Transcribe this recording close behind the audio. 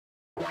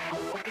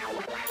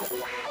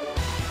Hello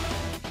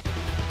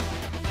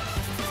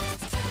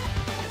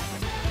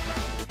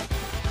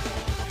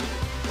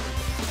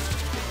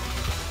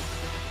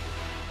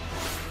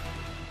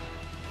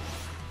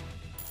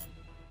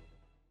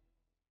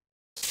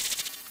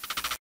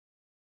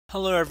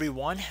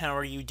everyone, how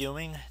are you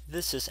doing?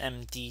 This is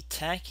MD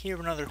Tech here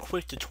with another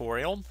quick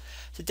tutorial.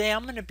 Today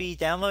I'm going to be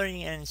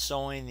downloading and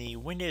installing the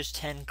Windows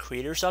 10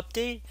 Creators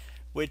Update,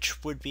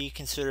 which would be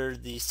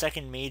considered the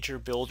second major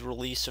build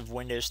release of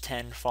Windows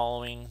 10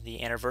 following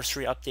the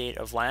anniversary update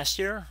of last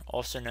year,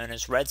 also known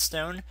as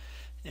Redstone.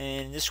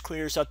 And this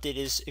Creators Update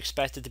is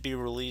expected to be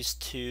released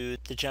to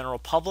the general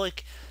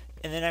public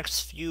in the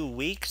next few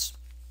weeks.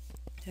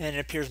 And it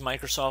appears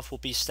Microsoft will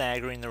be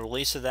staggering the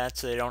release of that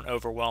so they don't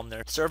overwhelm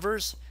their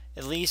servers.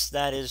 At least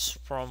that is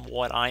from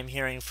what I'm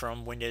hearing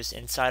from Windows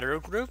Insider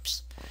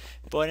groups.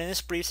 But in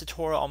this brief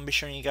tutorial, I'll be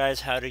showing you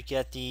guys how to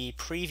get the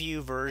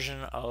preview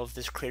version of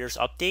this Creators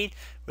Update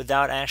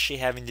without actually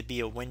having to be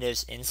a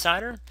Windows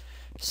Insider.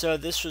 So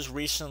this was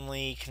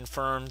recently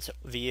confirmed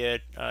via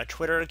a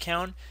Twitter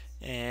account,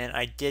 and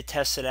I did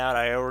test it out.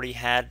 I already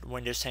had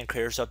Windows 10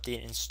 Creators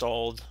Update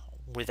installed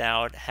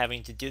without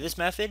having to do this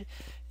method,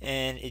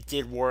 and it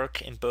did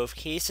work in both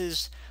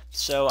cases.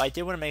 So I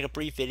did want to make a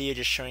brief video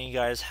just showing you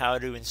guys how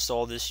to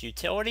install this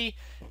utility,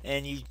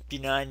 and you do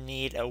not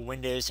need a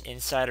Windows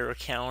Insider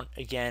account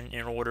again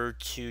in order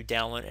to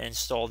download and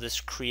install this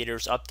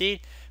Creators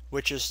Update,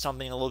 which is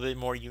something a little bit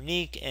more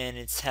unique, and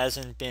it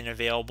hasn't been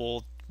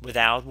available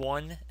without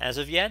one as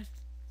of yet.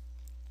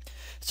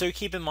 So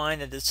keep in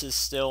mind that this is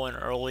still an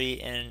early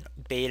and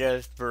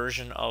beta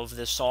version of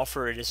the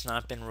software. It has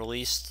not been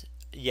released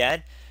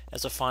yet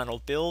as a final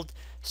build,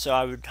 so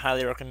I would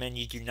highly recommend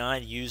you do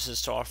not use the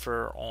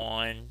software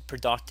on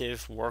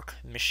productive work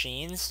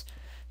machines.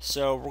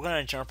 So we're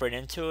going to jump right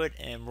into it,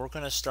 and we're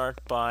going to start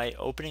by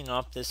opening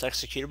up this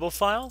executable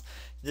file.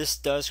 This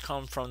does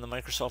come from the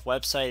Microsoft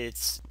website.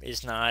 It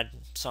is not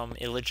some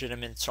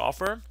illegitimate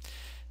software.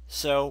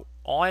 So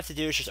all I have to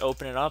do is just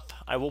open it up.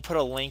 I will put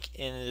a link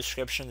in the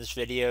description of this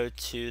video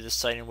to the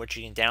site in which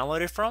you can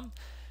download it from.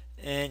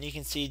 And you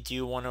can see, do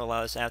you want to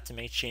allow this app to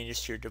make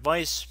changes to your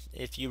device?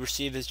 If you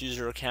receive this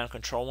user account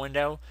control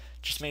window,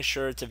 just make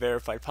sure it's a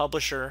verified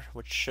publisher,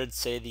 which should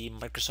say the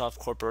Microsoft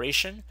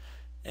Corporation.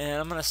 And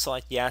I'm going to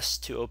select yes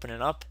to open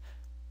it up.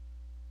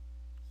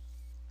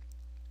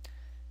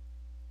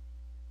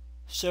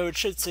 So it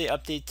should say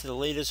update to the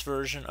latest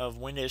version of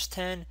Windows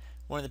 10.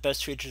 One of the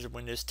best features of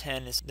Windows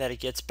 10 is that it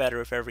gets better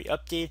with every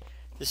update.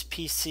 This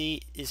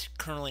PC is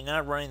currently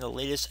not running the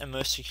latest and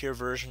most secure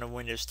version of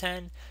Windows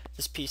 10.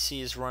 This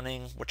PC is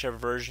running whichever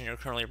version you're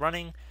currently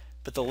running,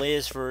 but the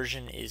latest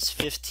version is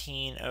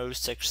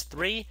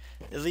 15.063,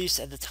 at least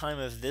at the time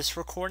of this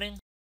recording.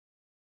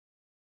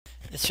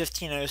 It's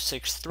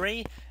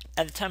 15.063.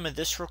 At the time of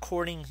this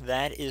recording,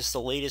 that is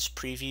the latest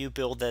preview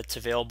build that's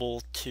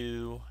available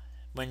to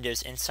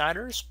Windows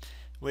Insiders,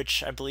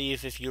 which I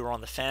believe if you were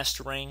on the fast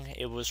ring,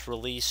 it was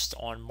released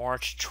on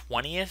March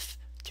 20th,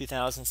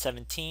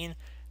 2017.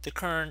 The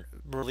current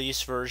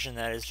release version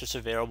that is just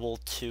available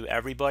to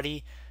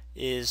everybody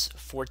is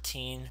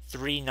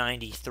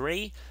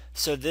 14.393.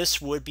 So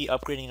this would be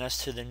upgrading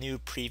us to the new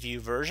preview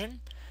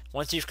version.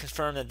 Once you've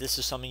confirmed that this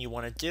is something you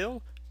want to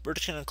do, we're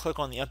just going to click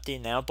on the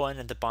Update Now button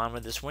at the bottom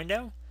of this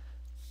window.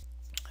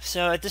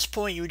 So at this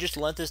point, you would just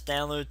let this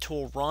download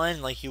tool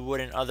run like you would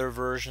in other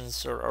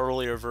versions or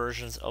earlier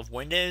versions of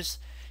Windows.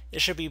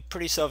 It should be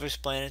pretty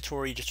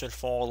self-explanatory. You just would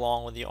follow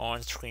along with the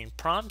on-screen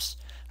prompts.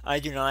 I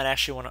do not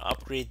actually want to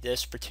upgrade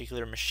this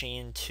particular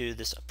machine to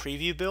this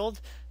preview build,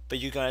 but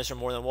you guys are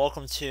more than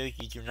welcome to.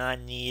 You do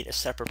not need a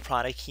separate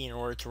product key in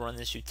order to run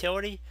this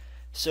utility.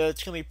 So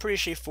it's going to be pretty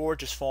straightforward.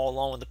 Just follow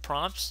along with the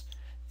prompts.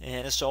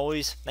 And as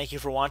always, thank you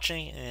for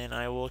watching, and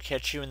I will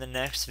catch you in the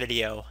next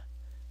video.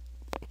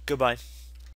 Goodbye.